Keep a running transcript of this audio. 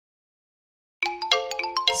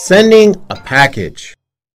Sending a package.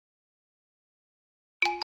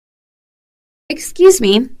 Excuse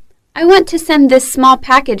me, I want to send this small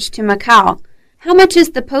package to Macau. How much is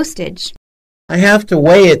the postage? I have to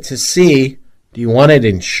weigh it to see. Do you want it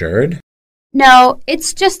insured? No,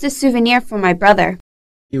 it's just a souvenir for my brother.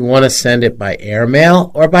 You want to send it by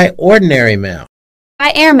airmail or by ordinary mail?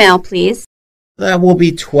 By airmail, please. That will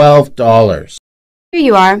be $12. Here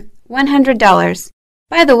you are, $100.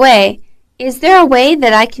 By the way, is there a way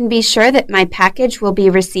that I can be sure that my package will be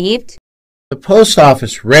received? The post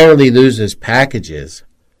office rarely loses packages.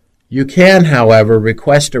 You can, however,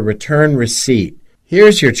 request a return receipt.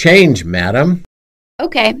 Here's your change, madam.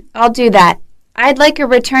 Okay, I'll do that. I'd like a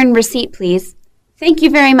return receipt, please. Thank you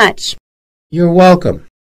very much. You're welcome.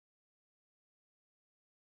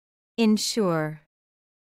 Insure.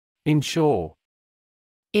 Insure.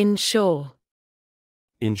 Insure.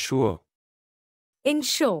 Insure.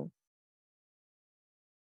 Insure.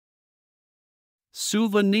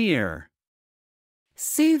 Souvenir.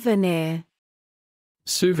 Souvenir.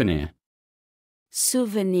 Souvenir.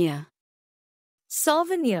 Souvenir.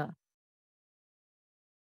 Souvenir.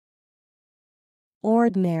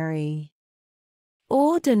 Ordinary.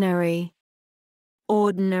 Ordinary.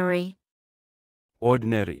 Ordinary.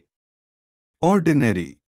 Ordinary.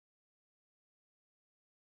 Ordinary.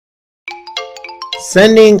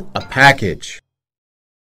 Sending a package.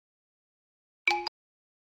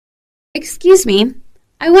 Excuse me,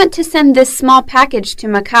 I want to send this small package to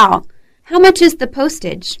Macau. How much is the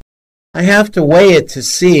postage? I have to weigh it to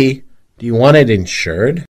see. Do you want it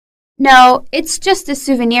insured? No, it's just a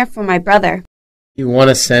souvenir for my brother. You want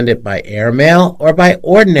to send it by airmail or by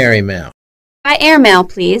ordinary mail? By airmail,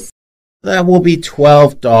 please. That will be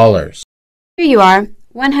 $12. Here you are,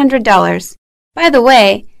 $100. By the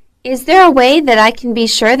way, is there a way that I can be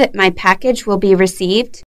sure that my package will be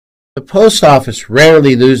received? The post office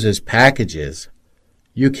rarely loses packages.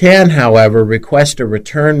 You can, however, request a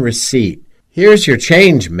return receipt. Here's your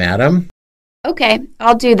change, madam. Okay,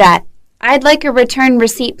 I'll do that. I'd like a return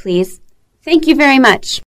receipt, please. Thank you very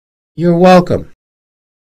much. You're welcome.